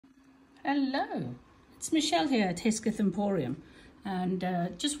Hello, it's Michelle here at Hesketh Emporium, and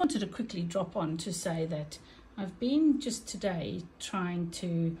just wanted to quickly drop on to say that I've been just today trying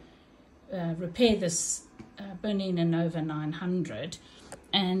to repair this Bernina Nova 900,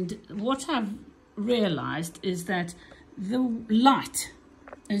 and what I've realized is that the light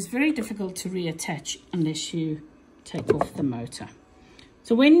is very difficult to reattach unless you take off the motor.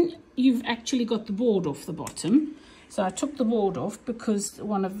 So when you've actually got the board off the bottom, so I took the board off because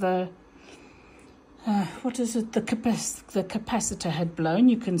one of the the capacitor had blown.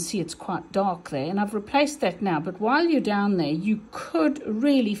 You can see it's quite dark there, and I've replaced that now. But while you're down there, you could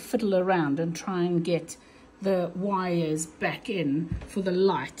really fiddle around and try and get the wires back in for the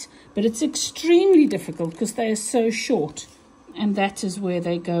light, but it's extremely difficult because they are so short, and that is where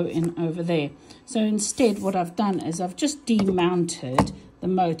they go in over there. So instead what I've done is I've just demounted the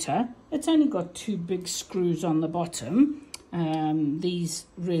motor. It's only got two big screws on the bottom, these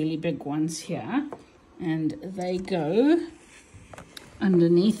really big ones here, and they go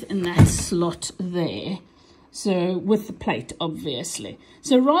underneath in that slot there, so with the plate obviously.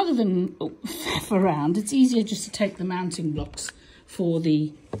 So rather than faff around, it's easier just to take the mounting blocks for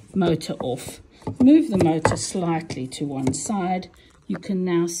the motor off, move the motor slightly to one side. You can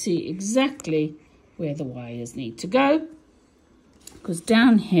now see exactly where the wires need to go, because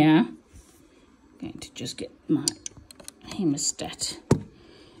down here, I'm going to just get my hemostat.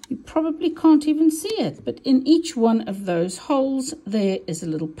 You probably can't even see it, but in each one of those holes there is a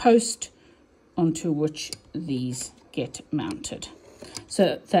little post onto which these get mounted.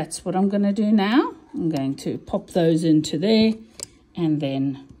 So that's what I'm going to do now. I'm going to pop those into there, and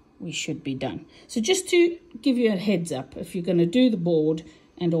then we should be done. So just to give you a heads up, if you're going to do the board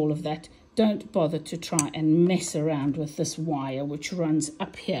and all of that, don't bother to try and mess around with this wire which runs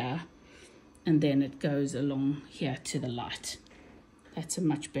up here and then it goes along here to the light. That's a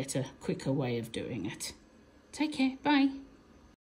much better, quicker way of doing it. Take care. Bye.